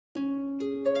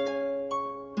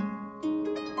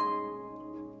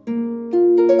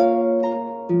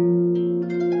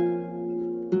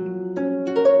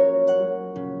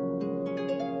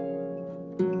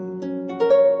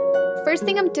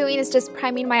doing is just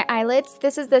priming my eyelids.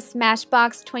 This is the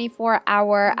Smashbox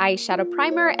 24-hour eyeshadow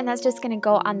primer, and that's just going to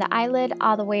go on the eyelid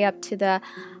all the way up to the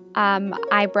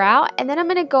eyebrow. And then I'm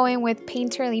going to go in with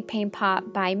Painterly Paint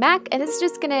Pot by MAC, and this is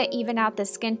just going to even out the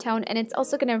skin tone, and it's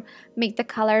also going to make the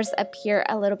colors appear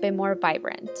a little bit more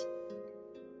vibrant.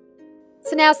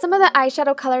 So now some of the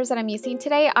eyeshadow colors that I'm using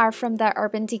today are from the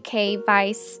Urban Decay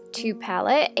Vice 2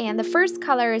 palette, and the first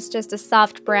color is just a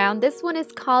soft brown. This one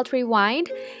is called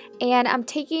Rewind, and I'm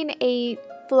taking a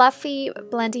fluffy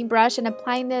blending brush and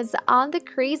applying this on the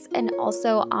crease and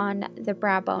also on the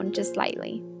brow bone just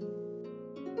lightly.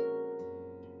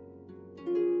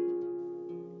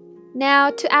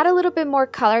 Now, to add a little bit more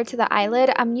color to the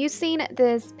eyelid, I'm using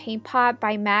this paint pot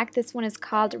by MAC. This one is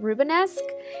called Rubenesque,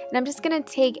 and I'm just going to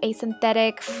take a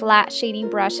synthetic flat shading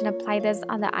brush and apply this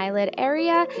on the eyelid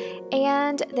area,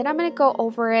 and then I'm going to go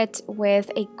over it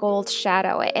with a gold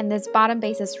shadow, and this bottom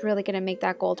base is really going to make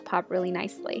that gold pop really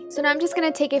nicely. So now I'm just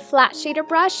going to take a flat shader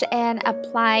brush and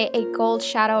apply a gold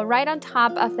shadow right on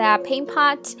top of that paint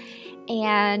pot,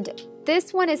 and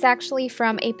this one is actually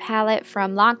from a palette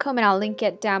from Lancome, and I'll link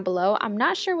it down below. I'm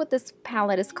not sure what this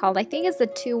palette is called. I think it's the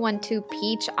 212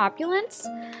 Peach Opulence,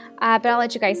 but I'll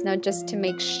let you guys know just to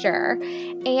make sure.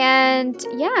 And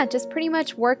yeah, just pretty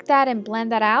much work that and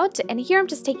blend that out. And here I'm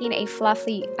just taking a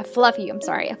fluffy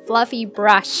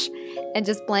brush and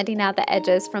just blending out the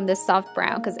edges from this soft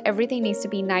brown because everything needs to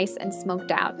be nice and smoked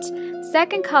out.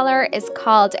 Second color is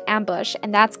called Ambush,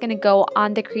 and that's going to go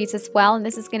on the crease as well, and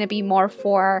this is going to be more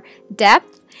for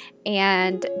depth,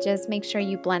 and just make sure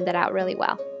you blend that out really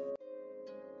well.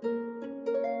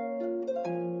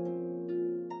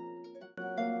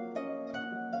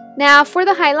 Now for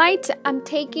the highlight, I'm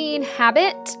taking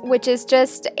Habit, which is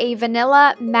just a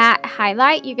vanilla matte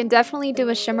highlight. You can definitely do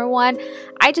a shimmer one.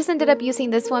 I just ended up using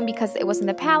this one because it was in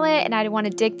the palette and I didn't want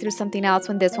to dig through something else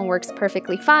when this one works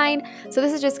perfectly fine. So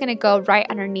this is just going to go right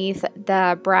underneath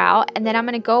the brow, and then I'm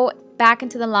going to go back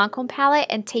into the Lancome palette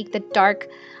and take the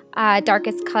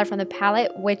darkest color from the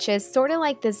palette, which is sort of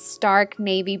like this stark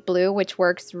navy blue, which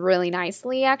works really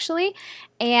nicely actually,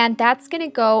 and that's gonna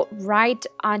go right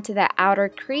onto the outer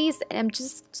crease, and I'm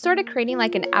just sort of creating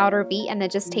like an outer V and then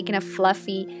just taking a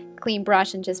fluffy clean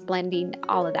brush and just blending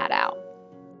all of that out.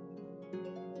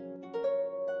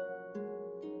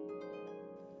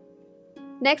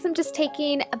 Next, I'm just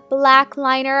taking a black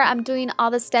liner. I'm doing all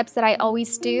the steps that I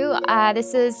always do.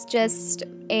 This is just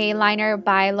a liner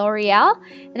by L'Oreal,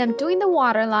 and I'm doing the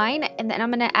waterline, and then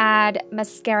I'm going to add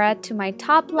mascara to my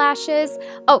top lashes.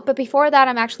 Oh, but before that,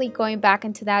 I'm actually going back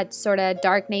into that sort of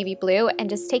dark navy blue and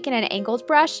just taking an angled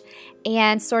brush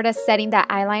and sort of setting that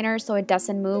eyeliner so it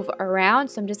doesn't move around.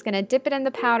 So I'm just going to dip it in the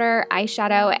powder,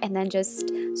 eyeshadow, and then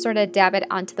just sort of dab it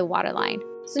onto the waterline.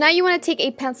 So now you want to take a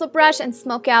pencil brush and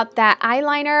smoke out that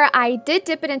eyeliner. I did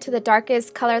dip it into the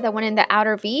darkest color that went in the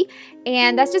outer V,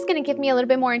 and that's just going to give me a little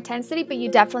bit more intensity, but you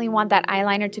definitely want that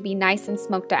eyeliner to be nice and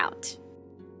smoked out.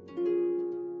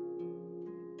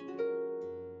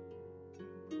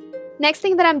 Next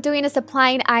thing that I'm doing is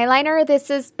applying eyeliner.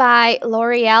 This is by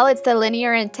L'Oreal. It's the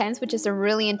Linear Intense, which is a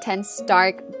really intense,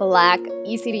 dark, black,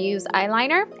 easy to use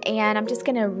eyeliner. And I'm just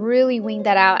gonna really wing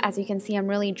that out. As you can see, I'm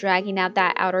really dragging out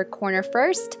that outer corner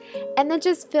first, and then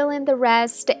just fill in the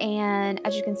rest. And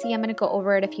as you can see, I'm gonna go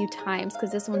over it a few times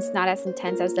because this one's not as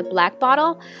intense as the black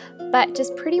bottle, but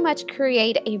just pretty much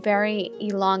create a very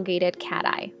elongated cat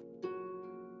eye.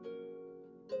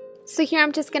 So here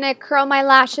I'm just going to curl my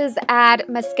lashes, add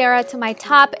mascara to my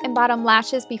top and bottom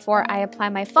lashes before I apply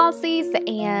my falsies,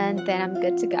 and then I'm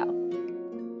good to go.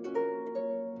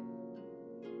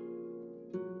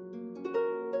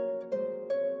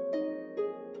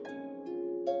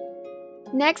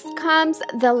 Next comes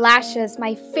the lashes,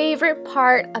 my favorite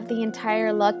part of the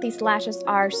entire look. These lashes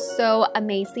are so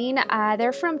amazing.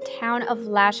 They're from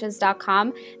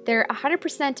townoflashes.com. They're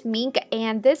 100% mink,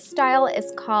 and this style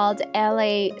is called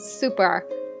LA Super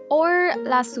or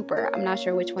La Super. I'm not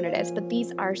sure which one it is, but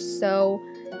these are so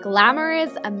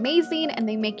glamorous, amazing, and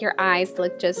they make your eyes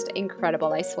look just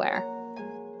incredible, I swear.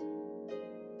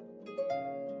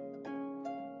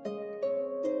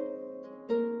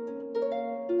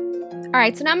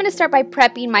 Alright, so now I'm going to start by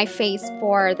prepping my face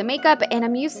for the makeup, and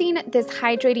I'm using this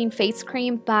Hydrating Face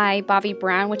Cream by Bobbi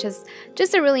Brown, which is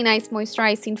just a really nice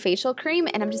moisturizing facial cream,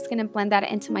 and I'm just going to blend that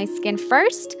into my skin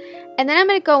first. And then I'm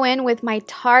going to go in with my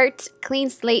Tarte Clean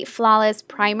Slate Flawless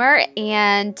Primer,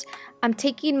 and I'm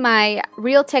taking my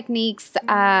Real Techniques,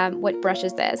 what brush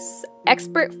is this?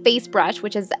 Expert Face Brush,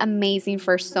 which is amazing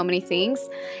for so many things.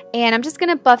 And I'm just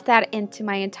going to buff that into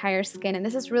my entire skin. And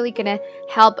this is really going to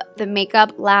help the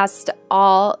makeup last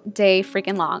all day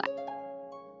freaking long.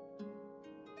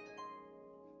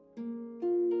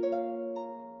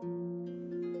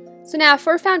 So now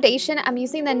for foundation, I'm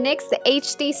using the NYX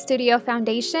HD Studio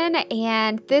Foundation,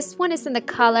 and this one is in the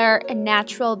color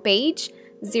Natural Beige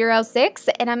 06,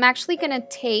 and I'm actually going to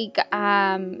take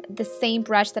the same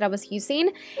brush that I was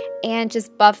using and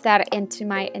just buff that into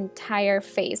my entire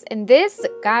face. And this,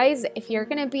 guys, if you're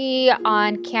going to be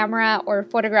on camera or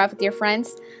photograph with your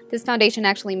friends, this foundation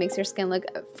actually makes your skin look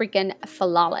freaking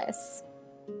flawless.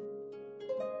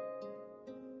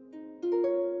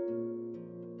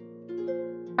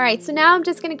 Alright, so now I'm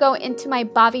just going to go into my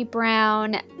Bobbi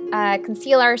Brown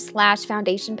concealer slash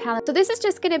foundation palette. So this is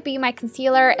just going to be my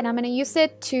concealer, and I'm going to use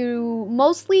it to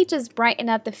mostly just brighten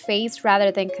up the face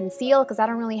rather than conceal, because I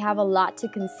don't really have a lot to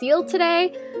conceal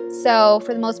today. So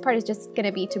for the most part, it's just going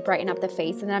to be to brighten up the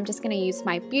face. And then I'm just going to use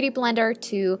my beauty blender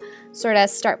to sort of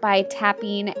start by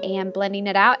tapping and blending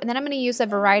it out. And then I'm going to use a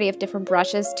variety of different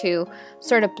brushes to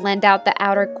sort of blend out the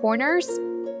outer corners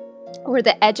or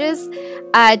the edges,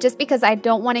 just because I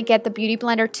don't want to get the beauty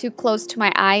blender too close to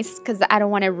my eyes, because I don't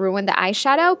want to ruin the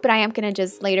eyeshadow, but I am going to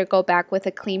just later go back with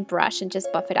a clean brush and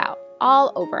just buff it out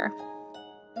all over.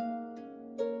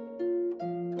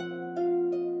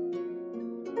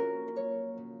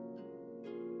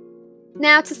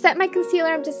 Now to set my concealer,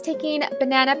 I'm just taking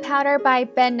Banana Powder by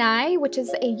Nye, which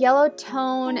is a yellow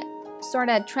tone sort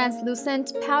of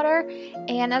translucent powder,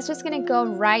 and that's just going to go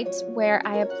right where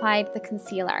I applied the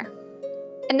concealer.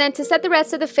 And then to set the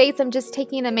rest of the face, I'm just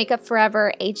taking the Makeup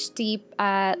Forever HD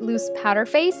loose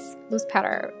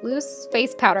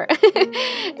face powder,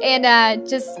 and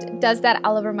just does that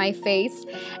all over my face.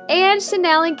 And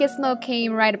Chanel and Gizmo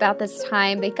came right about this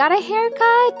time. They got a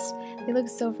haircut. They look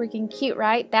so freaking cute,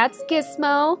 right? That's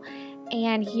Gizmo,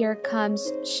 and here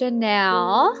comes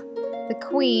Chanel, the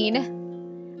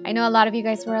queen. I know a lot of you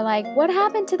guys were like, what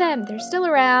happened to them? They're still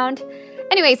around.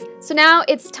 Anyways, so now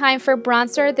it's time for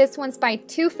bronzer. This one's by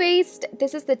Too Faced.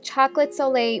 This is the Chocolate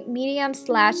Soleil Medium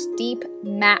 / Deep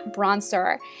Matte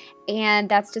Bronzer. And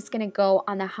that's just going to go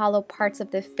on the hollow parts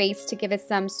of the face to give it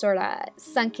some sort of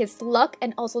sun-kissed look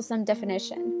and also some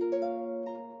definition.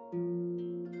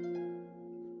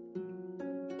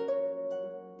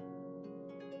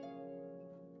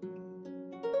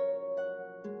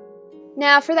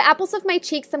 Now for the apples of my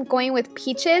cheeks, I'm going with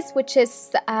Peaches, which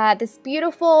is this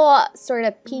beautiful sort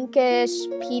of pinkish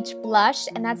peach blush,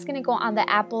 and that's going to go on the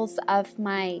apples of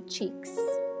my cheeks.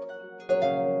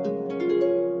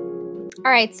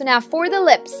 Alright, so now for the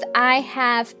lips, I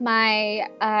have my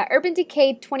Urban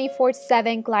Decay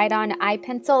 24/7 Glide On Eye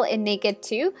Pencil in Naked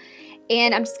 2.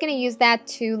 And I'm just going to use that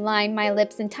to line my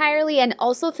lips entirely and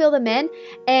also fill them in.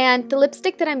 And the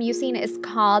lipstick that I'm using is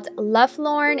called Love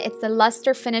Lorn. It's the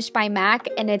Luster Finish by MAC,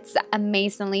 and it's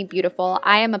amazingly beautiful.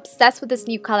 I am obsessed with this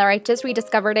new color. I just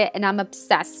rediscovered it, and I'm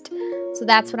obsessed. So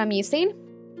that's what I'm using.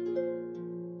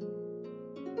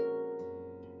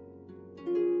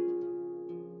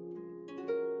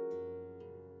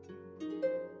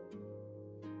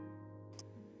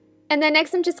 And then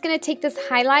next I'm just going to take this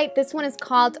highlight. This one is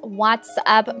called What's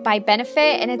Up by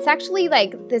Benefit, and it's actually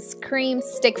like this cream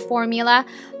stick formula,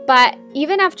 but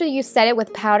even after you set it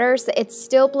with powders, it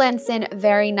still blends in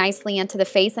very nicely into the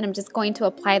face, and I'm just going to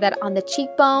apply that on the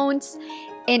cheekbones,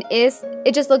 and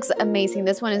it just looks amazing.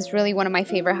 This one is really one of my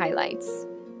favorite highlights.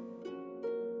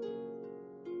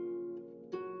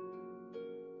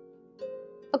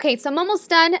 Okay, so I'm almost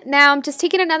done. Now I'm just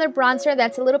taking another bronzer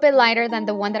that's a little bit lighter than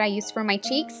the one that I used for my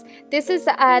cheeks. This is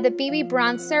the BB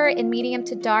bronzer in medium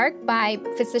to dark by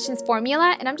Physicians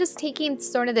Formula, and I'm just taking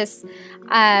sort of this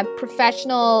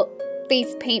professional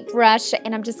face paint brush,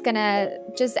 and I'm just gonna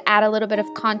add a little bit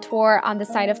of contour on the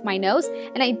side of my nose,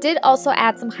 and I did also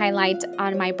add some highlight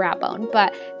on my brow bone,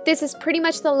 but this is pretty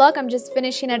much the look. I'm just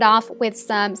finishing it off with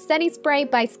some setting spray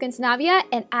by Skindinavia,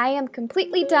 and I am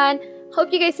completely done.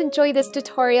 Hope you guys enjoyed this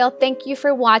tutorial. Thank you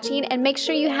for watching, and make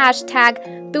sure you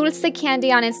hashtag Dulce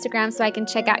Candy on Instagram so I can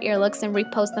check out your looks and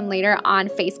repost them later on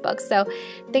Facebook. So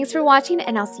thanks for watching,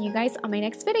 and I'll see you guys on my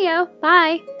next video.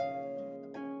 Bye!